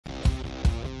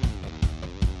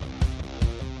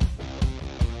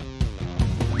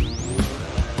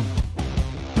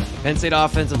Penn State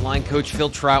offensive line coach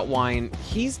Phil Troutman,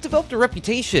 he's developed a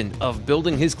reputation of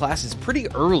building his classes pretty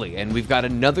early, and we've got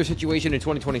another situation in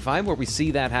 2025 where we see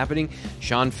that happening.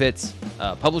 Sean Fitz,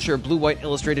 publisher of Blue White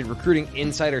Illustrated Recruiting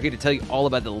Insider, here to tell you all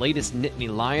about the latest Nittany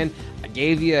Lion. I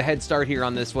gave you a head start here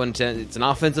on this one. It's an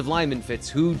offensive lineman, Fitz.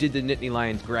 Who did the Nittany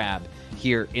Lions grab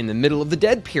here in the middle of the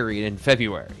dead period in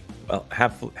February? Well,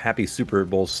 happy Super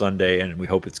Bowl Sunday, and we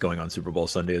hope it's going on Super Bowl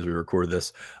Sunday as we record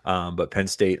this. But Penn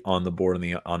State on the board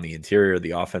on the interior,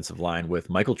 the offensive line with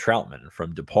Michael Troutman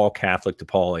from DePaul Catholic.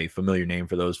 DePaul, a familiar name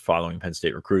for those following Penn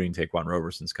State recruiting. Taquan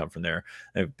Roberson's come from there.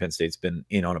 And Penn State's been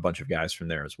in on a bunch of guys from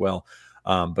there as well.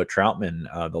 But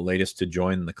Troutman, the latest to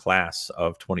join the class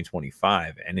of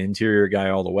 2025, an interior guy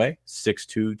all the way,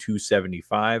 6'2",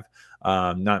 275.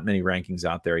 Not many rankings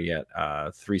out there yet.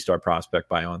 Three-star prospect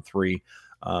by On3.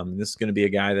 This is going to be a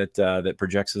guy that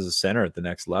projects as a center at the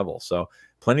next level. So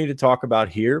plenty to talk about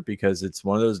here because it's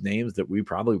one of those names that we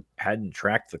probably hadn't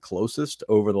tracked the closest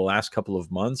over the last couple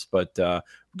of months, but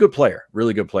good player,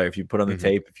 really good player. If you put on the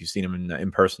tape, if you've seen him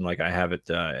in person, like I have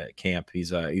at camp,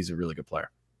 he's a really good player.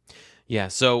 Yeah,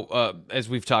 so as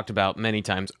we've talked about many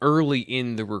times, early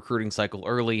in the recruiting cycle,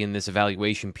 early in this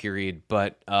evaluation period,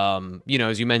 but,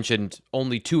 as you mentioned,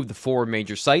 only 2 of the 4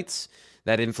 major sites.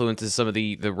 That influences some of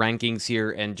the rankings here.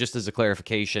 And just as a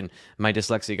clarification, my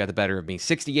dyslexia got the better of me.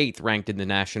 68th ranked in the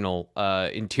national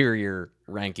interior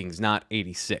rankings, not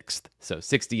 86th. So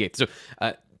 68th.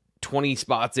 So 20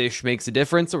 spots-ish makes a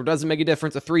difference, or doesn't make a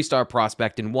difference. A 3-star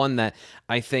prospect, and one that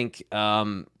I think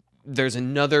there's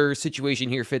another situation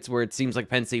here, Fitz, where it seems like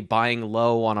Penn State buying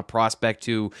low on a prospect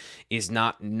who is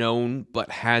not known but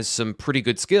has some pretty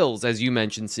good skills, as you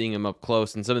mentioned, seeing him up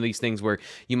close, and some of these things where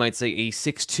you might say a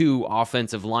 6'2"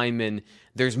 offensive lineman,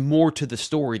 there's more to the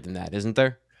story than that, isn't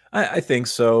there? I think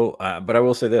so, but I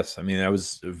will say this. I mean, I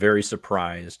was very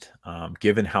surprised,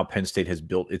 given how Penn State has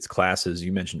built its classes,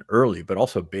 you mentioned early, but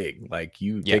also big. Like,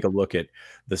 you take a look at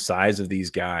the size of these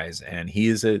guys, and he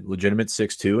is a legitimate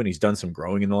 6'2", and he's done some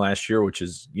growing in the last year, which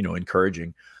is,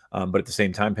 encouraging. But at the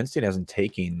same time, Penn State hasn't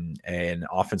taken an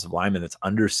offensive lineman that's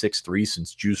under 6'3"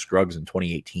 since Juice Scruggs in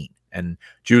 2018. And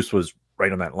Juice was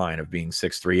right on that line of being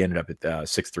 6'3", ended up at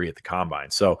 6'3" at the combine.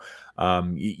 So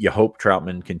you hope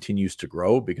Troutman continues to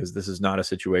grow, because this is not a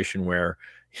situation where,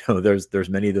 there's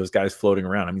many of those guys floating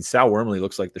around. I mean, Sal Wormley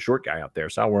looks like the short guy out there.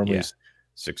 Sal Wormley's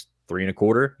 6'3" and a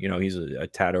quarter. He's a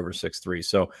tad over 6'3".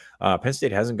 So Penn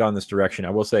State hasn't gone this direction. I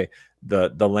will say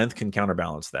the length can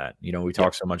counterbalance that. We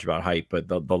talk so much about height, but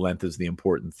the length is the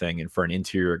important thing. And for an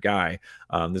interior guy,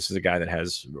 this is a guy that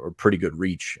has a pretty good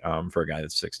reach for a guy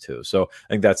that's 6'2". So I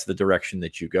think that's the direction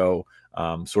that you go.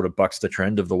 Sort of bucks the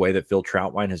trend of the way that Phil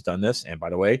Troutman has done this. And by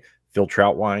the way, Phil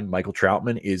Troutman, Michael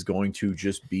Troutman is going to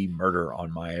just be murder on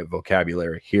my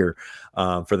vocabulary here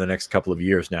for the next couple of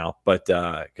years now. But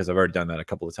because I've already done that a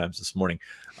couple of times this morning.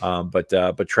 But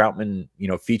Troutman,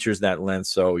 features that length.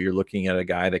 So you're looking at a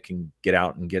guy that can get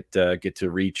out and get to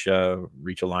reach a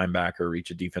linebacker,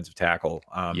 reach a defensive tackle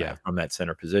from that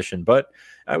center position. But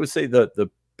I would say the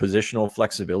positional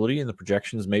flexibility and the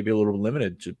projections may be a little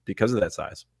limited because of that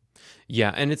size.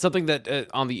 Yeah, and it's something that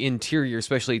on the interior,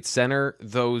 especially at center,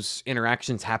 those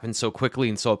interactions happen so quickly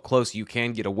and so up close, you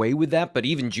can get away with that. But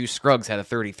even Juice Scruggs had a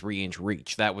 33-inch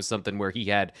reach. That was something where he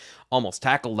had almost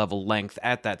tackle level length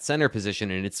at that center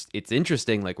position. And it's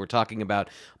interesting, like we're talking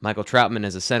about Michael Troutman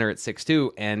as a center at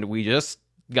 6'2", and we just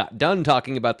got done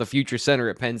talking about the future center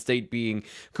at Penn State being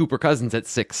Cooper Cousins at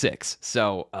 6'6".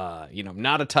 So,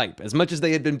 not a type. As much as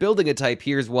they had been building a type,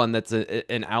 here's one that's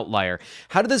an outlier.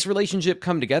 How did this relationship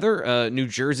come together? New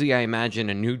Jersey, I imagine,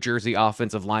 a New Jersey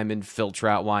offensive lineman, Phil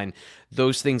Troutman.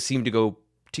 Those things seem to go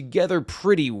together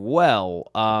pretty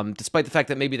well, despite the fact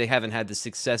that maybe they haven't had the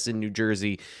success in New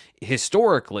Jersey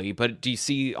historically. But do you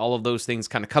see all of those things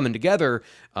kind of coming together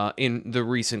in the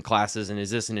recent classes, and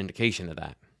is this an indication of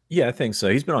that? Yeah, I think so.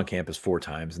 He's been on campus 4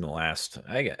 times in the last,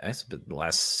 I guess, the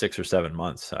last 6 or 7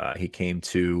 months. He came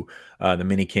to the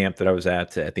mini camp that I was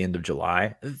at the end of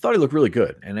July. I thought he looked really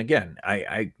good. And again,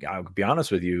 I'll be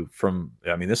honest with you.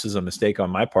 This is a mistake on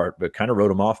my part, but kind of wrote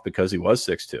him off because he was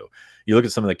 6'2". You look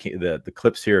at some of the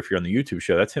clips here. If you're on the YouTube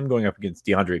show, that's him going up against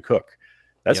DeAndre Cook.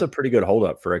 That's a pretty good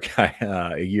holdup for a guy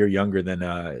a year younger than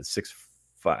 6'5".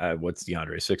 What's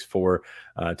DeAndre? 6'4",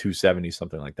 270,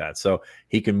 something like that. So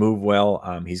he can move well.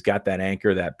 He's got that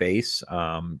anchor, that base.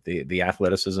 The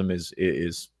athleticism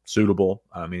is suitable.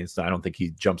 I mean, I don't think he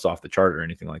jumps off the chart or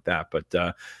anything like that.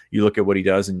 But you look at what he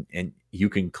does, and you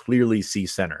can clearly see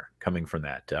center coming from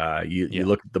that. You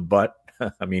look at the butt.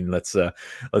 I mean, let's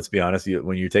be honest.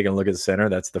 When you're taking a look at the center,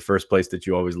 that's the first place that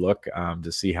you always look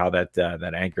to see how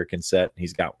that anchor can set.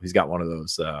 He's got one of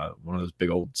those big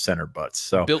old center butts.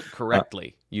 So Built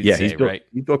correctly, you'd yeah, say, right?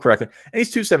 he's built correctly, and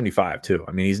he's 275 too.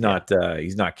 I mean, he's Yeah.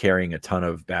 not carrying a ton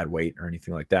of bad weight or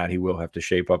anything like that. He will have to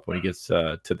shape up when he gets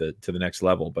to the next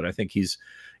level, but I think he's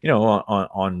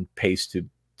on pace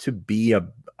to be a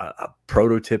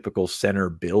prototypical center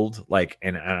build, like,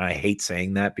 and I hate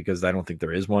saying that because I don't think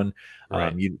there is one.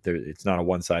 Right. It's not a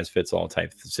one size fits all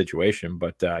type situation,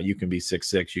 but you can be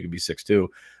 6'6", you can be 6'2".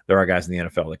 There are guys in the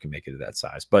NFL that can make it to that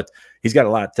size, but he's got a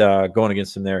lot going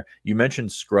against him there. You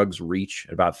mentioned Scruggs' reach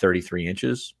at about 33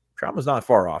 inches. Troutman's not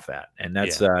far off that, and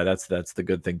that's the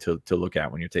good thing to look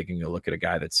at when you're taking a look at a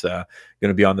guy that's going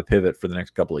to be on the pivot for the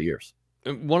next couple of years.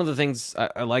 One of the things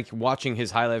I like watching his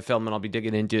highlight film, and I'll be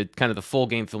digging into kind of the full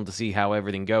game film to see how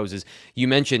everything goes, is you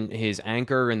mentioned his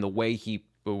anchor and the way he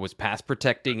was pass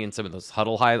protecting in some of those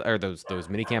huddle or those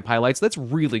minicamp highlights. That's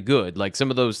really good. Like some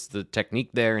of the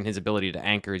technique there and his ability to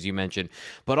anchor, as you mentioned,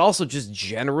 but also just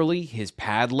generally his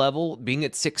pad level, being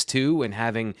at 6'2" and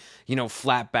having,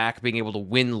 flat back, being able to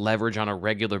win leverage on a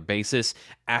regular basis,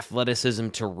 athleticism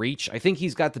to reach. I think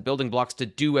he's got the building blocks to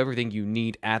do everything you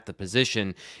need at the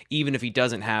position, even if he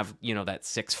doesn't have, that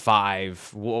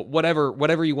 6'5",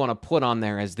 whatever you want to put on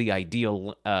there as the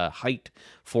ideal height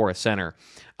for a center.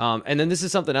 And then this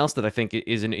is something else that I think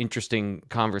is an interesting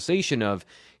conversation of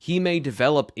he may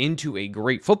develop into a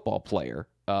great football player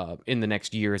in the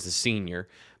next year as a senior,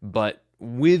 but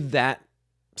with that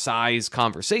size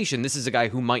conversation, this is a guy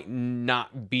who might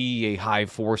not be a high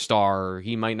 4-star.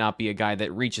 He might not be a guy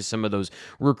that reaches some of those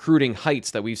recruiting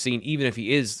heights that we've seen, even if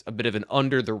he is a bit of an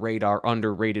under the radar,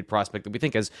 underrated prospect that we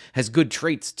think has good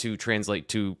traits to translate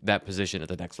to that position at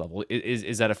the next level.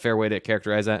 Is that a fair way to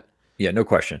characterize that? Yeah, no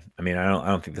question. I mean, I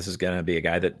don't think this is going to be a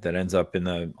guy that ends up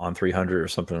on 300 or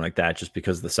something like that, just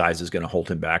because the size is going to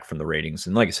hold him back from the ratings.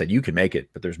 And like I said, you can make it,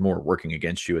 but there's more working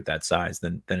against you at that size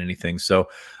than anything. So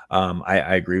I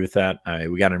agree with that.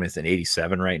 We got him as an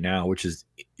 87 right now, which is,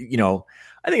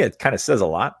 I think it kind of says a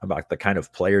lot about the kind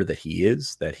of player that he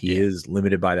is, is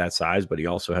limited by that size, but he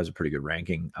also has a pretty good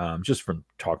ranking. Just from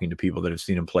talking to people that have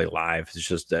seen him play live, it's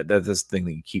just that this thing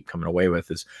that you keep coming away with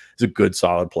is a good,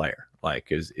 solid player. Like,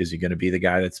 is he going to be the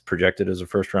guy that's projected as a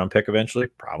first-round pick eventually?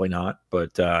 Probably not,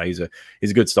 but he's a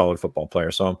good, solid football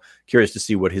player. So I'm curious to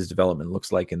see what his development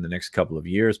looks like in the next couple of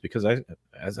years, because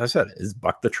as I said, is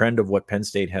bucked the trend of what Penn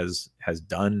State has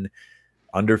done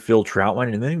under Phil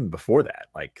Troutman, and then even before that,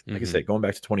 like I said, going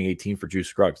back to 2018 for Juice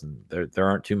Scruggs, and there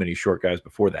aren't too many short guys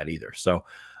before that either. So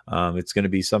it's going to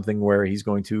be something where he's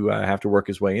going to have to work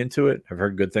his way into it. I've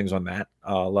heard good things on that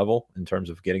level in terms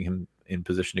of getting him in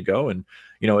position to go. And,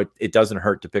 it doesn't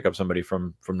hurt to pick up somebody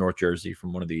from North Jersey,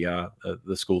 from one of the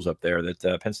schools up there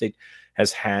that Penn State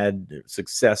has had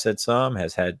success at some,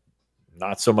 has had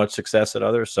not so much success at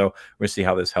others. So we're going to see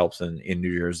how this helps in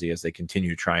New Jersey as they continue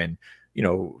to try and,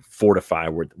 fortify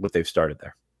what they've started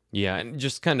there. Yeah, and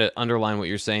just kind of underline what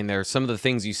you're saying there. Some of the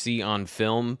things you see on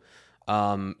film,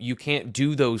 you can't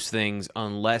do those things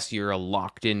unless you're a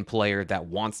locked-in player that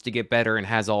wants to get better and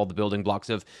has all the building blocks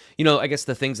of, I guess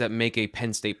the things that make a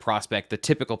Penn State prospect, the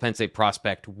typical Penn State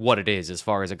prospect, what it is, as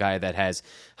far as a guy that has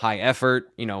high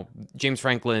effort, James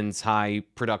Franklin's high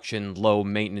production, low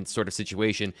maintenance sort of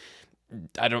situation.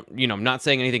 I'm not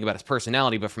saying anything about his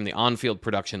personality, but from the on-field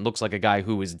production, looks like a guy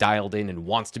who is dialed in and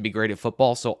wants to be great at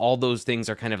football. So all those things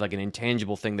are kind of like an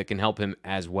intangible thing that can help him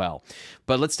as well.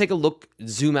 But let's take a look,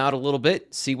 zoom out a little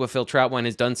bit, see what Phil Troutman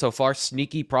has done so far.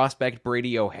 Sneaky prospect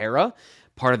Brady O'Hara,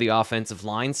 part of the offensive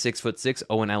line, 6'6".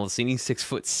 Owen Alicini,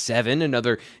 6'7",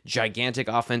 another gigantic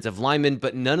offensive lineman.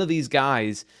 But none of these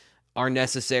guys are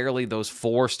necessarily those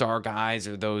 4-star guys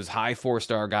or those high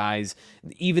 4-star guys,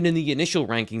 even in the initial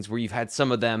rankings where you've had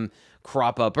some of them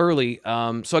crop up early.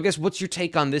 So I guess what's your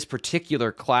take on this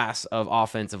particular class of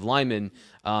offensive linemen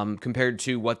compared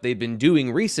to what they've been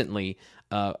doing recently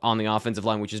on the offensive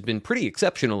line, which has been pretty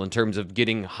exceptional in terms of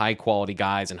getting high-quality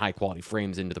guys and high-quality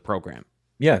frames into the program?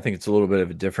 Yeah, I think it's a little bit of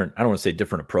a different, I don't want to say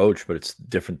different approach, but it's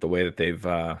different the way that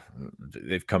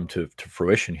they've come to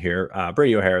fruition here.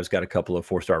 Brady O'Hara's got a couple of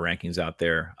 4-star rankings out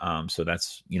there. So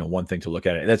that's, one thing to look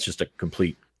at. That's just a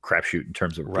complete crapshoot in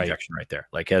terms of projection right there.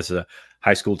 Like, as a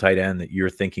high school tight end that you're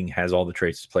thinking has all the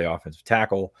traits to play offensive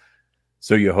tackle.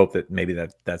 So you hope that maybe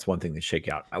that's one thing to shake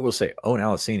out. I will say Owen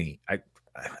Alicini,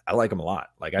 I like him a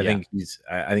lot. Like, I think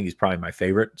he's probably my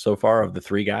favorite so far of the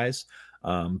 3 guys.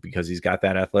 Because he's got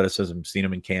that athleticism, seen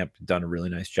him in camp, done a really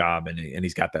nice job, and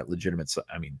he's got that legitimate.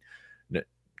 I mean,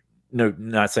 no,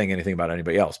 not saying anything about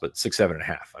anybody else, but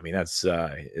 6'7.5". I mean,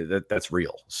 that's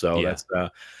real. So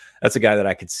that's a guy that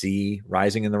I could see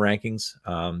rising in the rankings.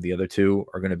 The other two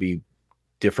are going to be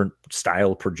different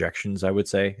style projections, I would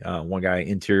say. One guy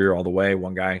interior all the way,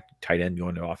 one guy tight end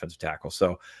going to offensive tackle.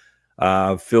 So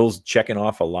Phil's checking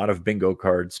off a lot of bingo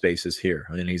card spaces here,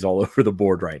 and he's all over the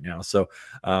board right now. So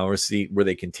we'll see where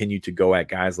they continue to go at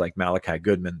guys like Malachi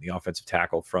Goodman, the offensive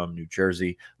tackle from New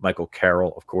Jersey, Michael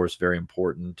Carroll, of course, very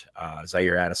important.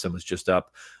 Zaire Addison was just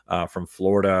up from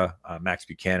Florida. Max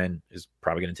Buchanan is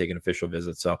probably going to take an official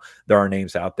visit. So there are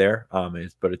names out there,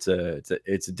 but it's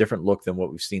a different look than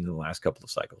what we've seen in the last couple of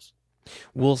cycles.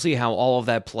 We'll see how all of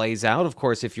that plays out. Of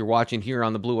course, if you're watching here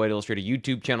on the Blue White Illustrated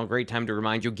YouTube channel, great time to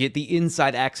remind you, get the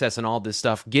inside access and all this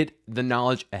stuff. Get the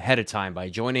knowledge ahead of time by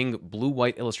joining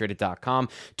bluewhiteillustrated.com.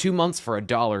 2 months for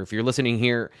 $1. If you're listening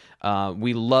here,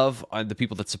 we love the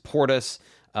people that support us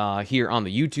here on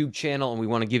the YouTube channel, and we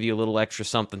want to give you a little extra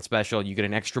something special. You get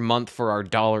an extra month for our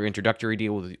 $1 introductory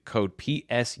deal with the code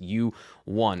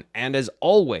PSU1. And as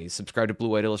always, subscribe to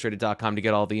bluewhiteillustrated.com to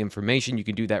get all the information. You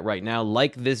can do that right now.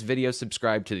 Like this video,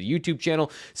 subscribe to the YouTube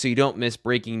channel so you don't miss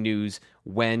breaking news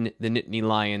when the Nittany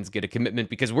Lions get a commitment,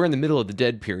 because we're in the middle of the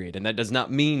dead period, and that does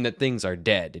not mean that things are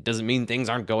dead. It doesn't mean things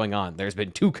aren't going on. There's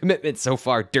been 2 commitments so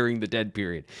far during the dead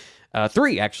period.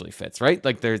 3 actually, Fitz, right?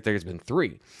 Like there's been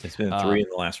 3. It's been 3 in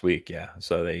the last week, yeah.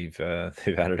 So they've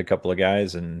added a couple of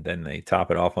guys, and then they top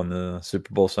it off on the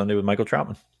Super Bowl Sunday with Michael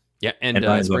Troutman. Yeah, and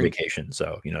Ryan's on vacation,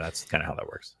 so that's kind of how that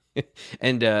works.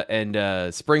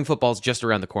 and spring football's just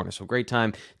around the corner, so great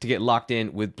time to get locked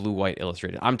in with Blue White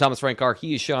Illustrated. I'm Thomas Frankar.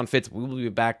 He is Sean Fitz. We will be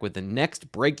back with the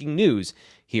next breaking news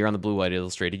here on the Blue White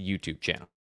Illustrated YouTube channel.